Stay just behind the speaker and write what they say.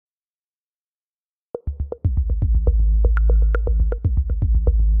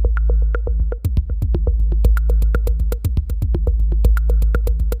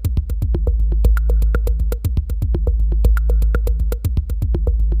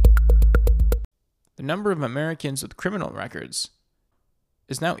the number of Americans with criminal records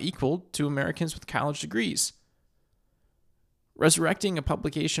is now equal to Americans with college degrees. Resurrecting a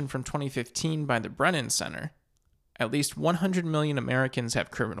publication from 2015 by the Brennan Center, at least 100 million Americans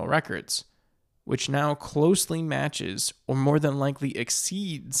have criminal records, which now closely matches or more than likely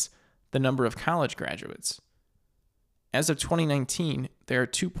exceeds the number of college graduates. As of 2019, there are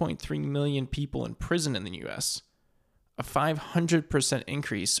 2.3 million people in prison in the U.S., a 500%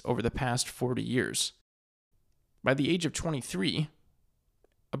 increase over the past 40 years. By the age of 23,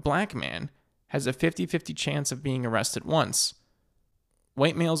 a black man has a 50-50 chance of being arrested once.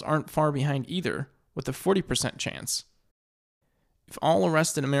 White males aren't far behind either, with a 40% chance. If all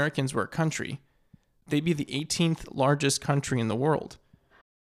arrested Americans were a country, they'd be the 18th largest country in the world.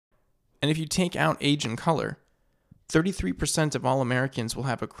 And if you take out age and color, 33% of all Americans will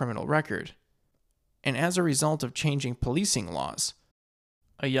have a criminal record. And as a result of changing policing laws,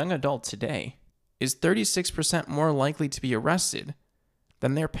 a young adult today is 36% more likely to be arrested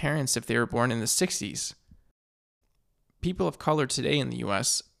than their parents if they were born in the 60s. People of color today in the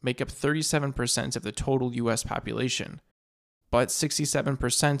U.S. make up 37% of the total U.S. population, but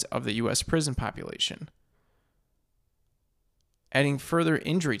 67% of the U.S. prison population. Adding further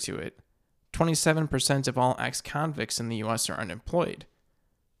injury to it, 27% of all ex-convicts in the U.S. are unemployed,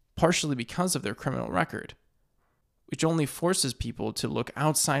 partially because of their criminal record, which only forces people to look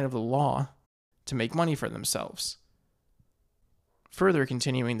outside of the law to make money for themselves, further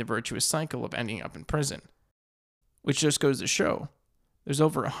continuing the virtuous cycle of ending up in prison. Which just goes to show, there's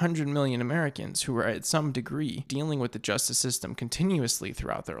over 100 million Americans who are at some degree dealing with the justice system continuously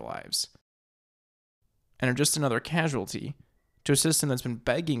throughout their lives, and are just another casualty to a system that's been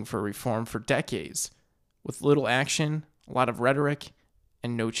begging for reform for decades, with little action, a lot of rhetoric,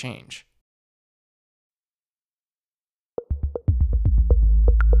 and no change.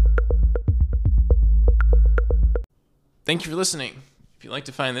 Thank you for listening. If you'd like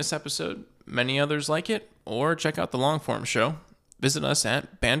to find this episode, many others like it, or check out the long-form show, visit us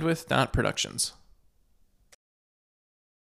at bandwidth.productions.